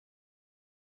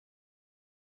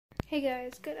Hey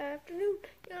guys, good afternoon.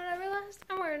 You know what I realized?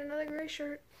 I'm wearing another gray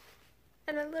shirt.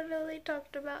 And I literally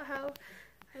talked about how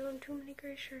I own too many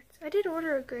gray shirts. I did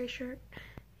order a gray shirt.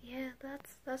 Yeah,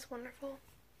 that's wonderful.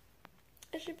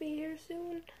 It should be here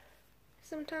soon.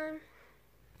 Sometime.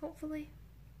 Hopefully.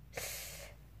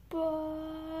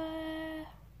 But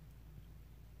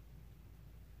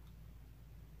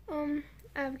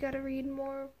I've got to read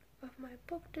more of my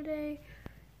book today.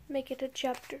 Make it to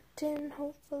chapter 10,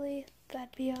 hopefully.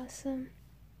 That'd be awesome.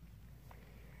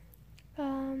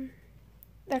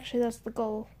 Actually, that's the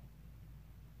goal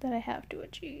that I have to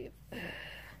achieve.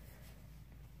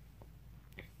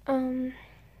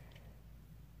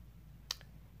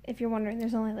 If you're wondering,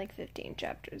 there's only like 15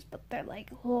 chapters, but they're like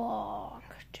long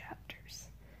chapters.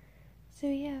 So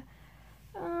yeah,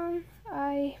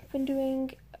 I've been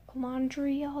doing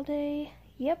laundry all day.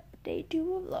 Yep, day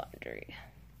 2 of laundry.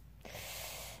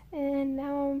 And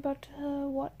now I'm about to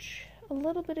watch a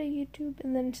little bit of YouTube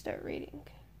and then start reading.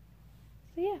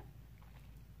 So yeah.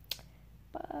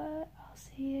 But I'll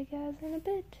see you guys in a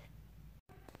bit.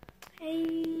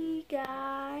 Hey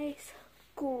guys.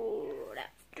 Good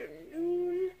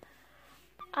afternoon.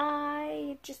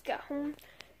 I just got home,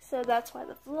 so that's why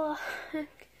the vlog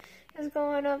is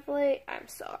going up late. I'm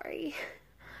sorry.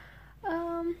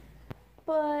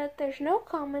 But there's no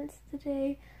comments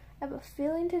today. I have a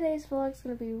feeling today's vlog is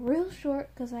going to be real short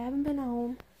because I haven't been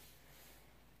home.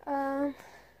 But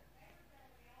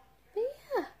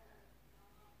yeah.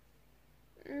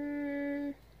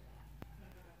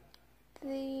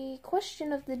 The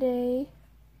question of the day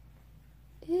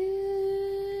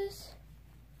is,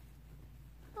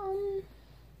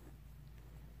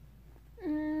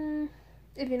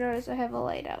 if you notice, I have a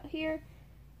light out here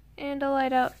and a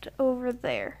light out over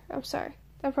there. I'm sorry.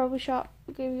 I probably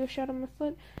gave you a shot on my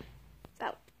foot.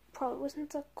 That probably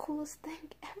wasn't the coolest thing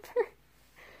ever.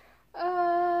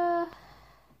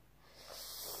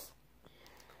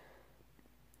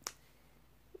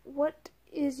 What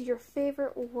is your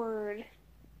favorite word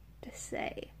to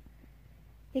say?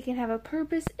 It can have a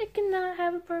purpose, it can not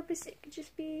have a purpose, it could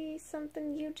just be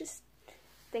something you just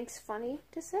think's funny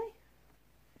to say.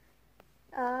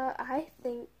 I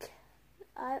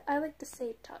like to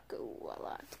say taco a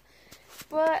lot,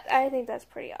 but I think that's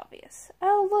pretty obvious.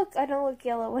 Oh look, I don't look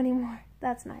yellow anymore.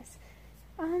 That's nice.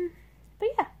 But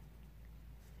yeah.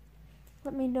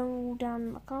 Let me know down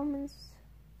in the comments,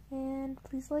 and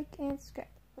please like and subscribe.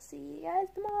 I'll see you guys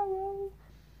tomorrow.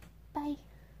 Bye.